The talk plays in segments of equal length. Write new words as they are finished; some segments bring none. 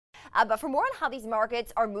But for more on how these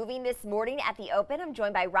markets are moving this morning at the open, I'm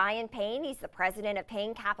joined by Ryan Payne. He's the president of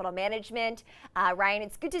Payne Capital Management. Ryan,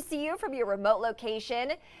 it's good to see you from your remote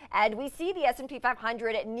location. And we see the S&P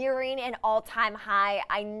 500 nearing an all-time high.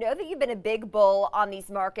 I know that you've been a big bull on these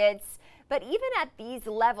markets, but even at these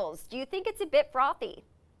levels, do you think it's a bit frothy?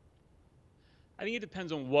 I think it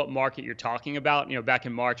depends on what market you're talking about. You know, back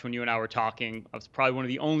in March when you and I were talking, I was probably one of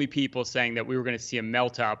the only people saying that we were going to see a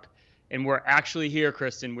melt up. And we're actually here,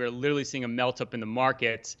 Kristen. We're literally seeing a melt up in the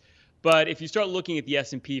markets. But if you start looking at the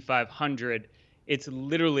S&P 500, it's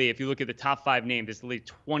literally, if you look at the top 5 names, it's literally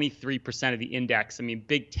 23% of the index. I mean,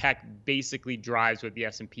 big tech basically drives what the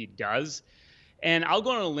S&P does. And I'll go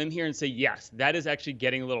on a limb here and say, yes, that is actually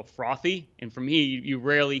getting a little frothy. And for me, you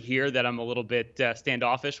rarely hear that I'm a little bit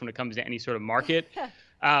standoffish when it comes to any sort of market.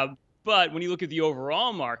 But when you look at the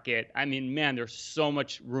overall market, I mean, man, there's so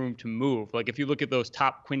much room to move. Like if you look at those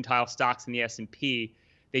top quintile stocks in the S&P,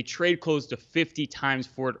 they trade close to 50 times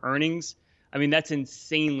forward earnings. I mean, that's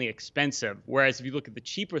insanely expensive. Whereas if you look at the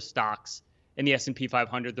cheaper stocks in the S&P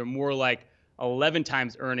 500, they're more like 11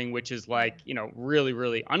 times earning, which is like, you know, really,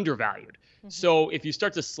 really undervalued. So if you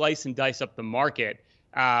start to slice and dice up the market,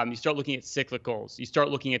 you start looking at cyclicals, you start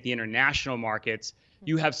looking at the international markets,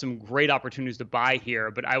 you have some great opportunities to buy here.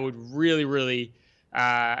 But I would really, really,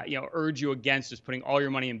 urge you against just putting all your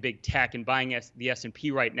money in big tech, and buying the S&P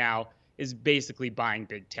right now is basically buying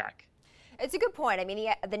big tech. It's a good point. I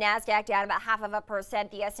mean, the NASDAQ down about 0.5%,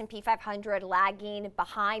 the S&P 500 lagging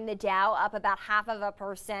behind the Dow up about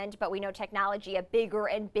 0.5%, but we know technology a bigger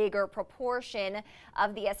and bigger proportion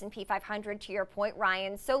of the S&P 500, to your point,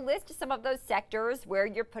 Ryan. So list some of those sectors where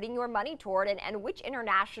you're putting your money toward, and which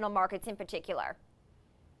international markets in particular.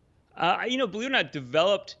 Believe it or not,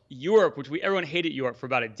 developed Europe, which everyone hated Europe for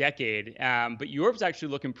about a decade, but Europe's actually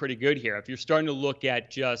looking pretty good here. If you're starting to look at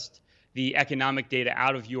just the economic data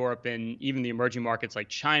out of Europe and even the emerging markets like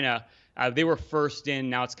China, they were first in.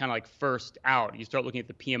 Now it's kind of like first out. You start looking at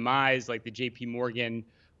the PMIs, like the JP Morgan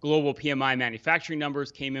global PMI manufacturing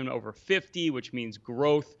numbers came in over 50, which means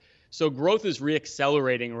growth. So growth is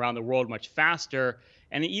reaccelerating around the world much faster.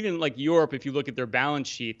 And even like Europe, if you look at their balance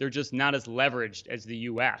sheet, they're just not as leveraged as the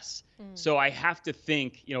US. So I have to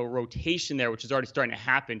think, rotation there, which is already starting to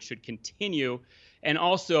happen, should continue. And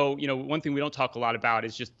also, one thing we don't talk a lot about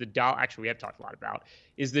is just the dollar. Actually, we have talked a lot about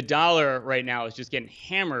is the dollar right now is just getting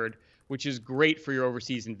hammered, which is great for your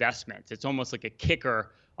overseas investments. It's almost like a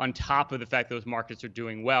kicker on top of the fact those markets are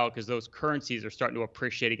doing well, because those currencies are starting to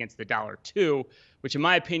appreciate against the dollar too, which in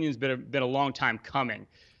my opinion has been a long time coming.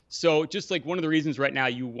 So just like one of the reasons right now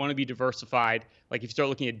you want to be diversified, like if you start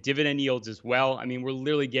looking at dividend yields as well, I mean, we're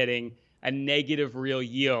literally getting a negative real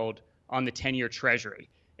yield on the 10-year treasury.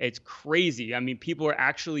 It's crazy. I mean,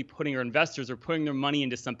 investors are putting their money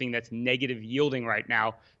into something that's negative yielding right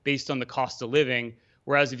now based on the cost of living.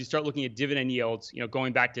 Whereas if you start looking at dividend yields,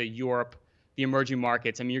 going back to Europe, the emerging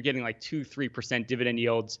markets, I mean, you're getting like 2-3% dividend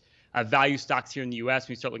yields. Value stocks here in the US,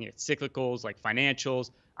 when you start looking at cyclicals like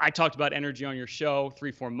financials. I talked about energy on your show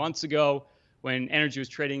 3-4 months ago when energy was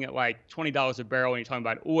trading at like $20 a barrel, and you're talking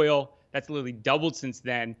about oil. That's literally doubled since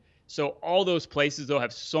then. So all those places, though,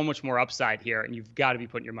 have so much more upside here, and you've got to be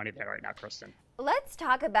putting your money there right now, Kristen. Let's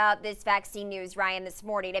talk about this vaccine news, Ryan, this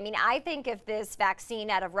morning. I mean, I think if this vaccine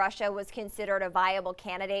out of Russia was considered a viable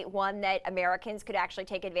candidate, one that Americans could actually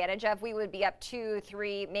take advantage of, we would be up 2,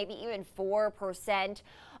 3, maybe even 4%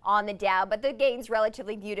 on the Dow. But the gain's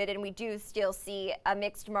relatively muted, and we do still see a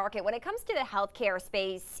mixed market. When it comes to the healthcare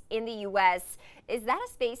space in the U.S., is that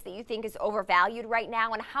a space that you think is overvalued right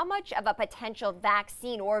now? And how much of a potential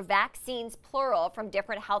vaccine, or vaccines plural, from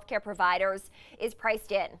different healthcare providers is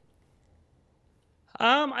priced in?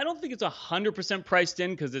 I don't think it's 100% priced in,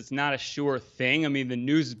 because it's not a sure thing. I mean, the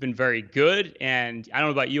news has been very good, and I don't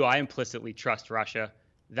know about you, I implicitly trust Russia.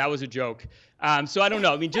 That was a joke. So I don't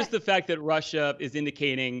know. I mean, just the fact that Russia is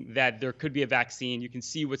indicating that there could be a vaccine, you can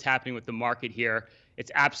see what's happening with the market here.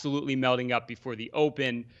 It's absolutely melting up before the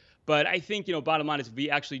open. But I think, bottom line is, if we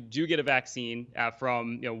actually do get a vaccine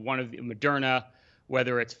from, one of the Moderna,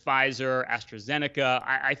 whether it's Pfizer, AstraZeneca,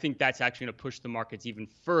 I think that's actually going to push the markets even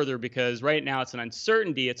further, because right now it's an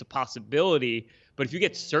uncertainty, it's a possibility. But if you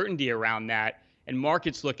get certainty around that, and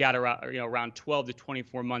markets look at around 12 to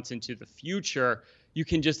 24 months into the future, you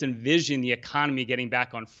can just envision the economy getting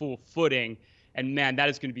back on full footing. And man, that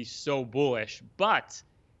is going to be so bullish. But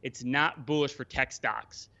it's not bullish for tech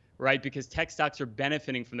stocks, right? Because tech stocks are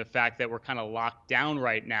benefiting from the fact that we're kind of locked down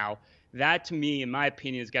right now. That, to me, in my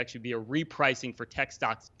opinion, is going to actually be a repricing for tech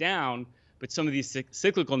stocks down. But some of these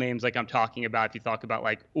cyclical names, like I'm talking about, if you talk about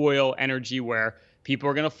like oil, energy, where people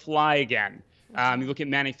are going to fly again. You look at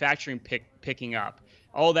manufacturing picking up.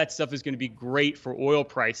 all that stuff is going to be great for oil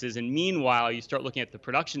prices. And meanwhile, you start looking at the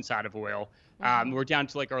production side of oil. We're down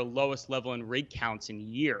to like our lowest level in rig counts in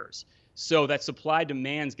years. So that supply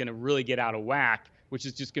demand is going to really get out of whack, which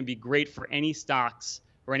is just going to be great for any stocks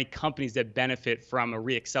or any companies that benefit from a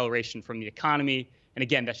reacceleration from the economy. And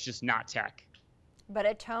again, that's just not tech. But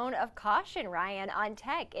a tone of caution, Ryan, on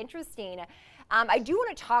tech. Interesting. I do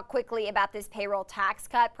want to talk quickly about this payroll tax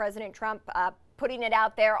cut. President Trump putting it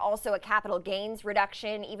out there, also a capital gains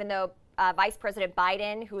reduction, even though Vice President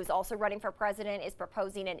Biden, who is also running for president, is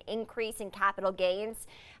proposing an increase in capital gains.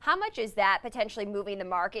 How much is that potentially moving the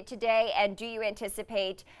market today? And do you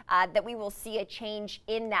anticipate that we will see a change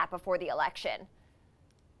in that before the election?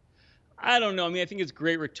 I don't know. I mean, I think it's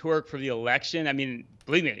great rhetoric for the election. I mean,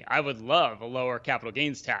 believe me, I would love a lower capital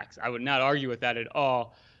gains tax. I would not argue with that at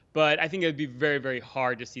all. But I think it would be very, very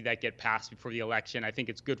hard to see that get passed before the election. I think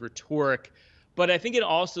it's good rhetoric. But I think it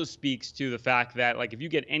also speaks to the fact that, like, if you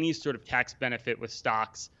get any sort of tax benefit with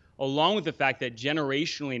stocks, along with the fact that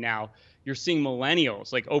generationally now you're seeing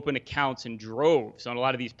millennials like open accounts in droves on a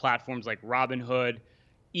lot of these platforms like Robinhood,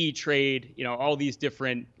 E-Trade, all these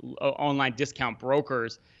different online discount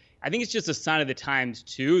brokers. I think it's just a sign of the times,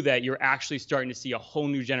 too, that you're actually starting to see a whole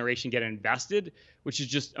new generation get invested, which is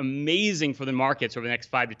just amazing for the markets over the next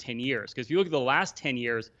 5 to 10 years. Because if you look at the last 10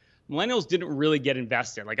 years, millennials didn't really get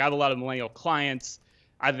invested. Like, I have a lot of millennial clients.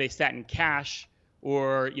 Either they sat in cash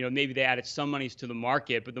or, maybe they added some monies to the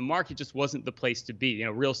market, but the market just wasn't the place to be.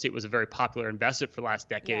 Real estate was a very popular investment for the last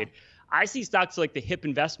decade. Yeah. I see stocks like the hip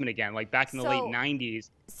investment again, like back in the late 90s.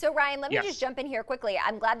 So, Ryan, let me just jump in here quickly.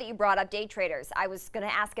 I'm glad that you brought up day traders. I was going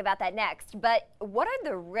to ask about that next. But what are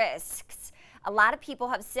the risks? A lot of people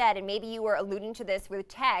have said, and maybe you were alluding to this with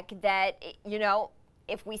tech, that,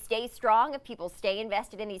 if we stay strong, if people stay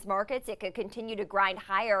invested in these markets, it could continue to grind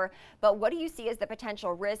higher. But what do you see as the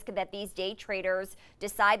potential risk that these day traders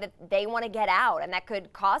decide that they want to get out, and that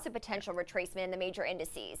could cause a potential retracement in the major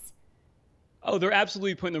indices? Oh, they're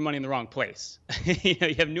absolutely putting their money in the wrong place. You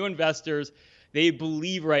have new investors. They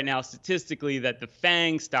believe right now statistically that the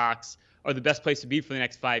FANG stocks are the best place to be for the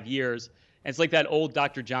next 5 years. And it's like that old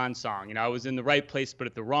Dr. John song. I was in the right place, but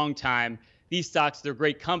at the wrong time. These stocks, they're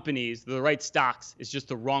great companies. They're the right stocks. It's just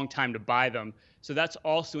the wrong time to buy them. So that's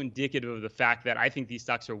also indicative of the fact that I think these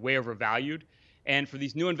stocks are way overvalued. And for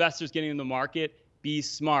these new investors getting in the market, be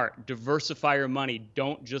smart. Diversify your money.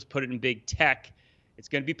 Don't just put it in big tech. It's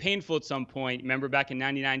going to be painful at some point. Remember back in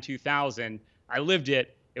 99, 2000, I lived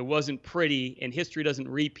it. It wasn't pretty, and history doesn't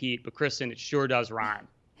repeat, but Kristen, it sure does rhyme.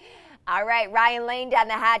 All right, Ryan laying down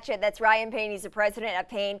the hatchet. That's Ryan Payne. He's the president of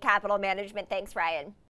Payne Capital Management. Thanks, Ryan.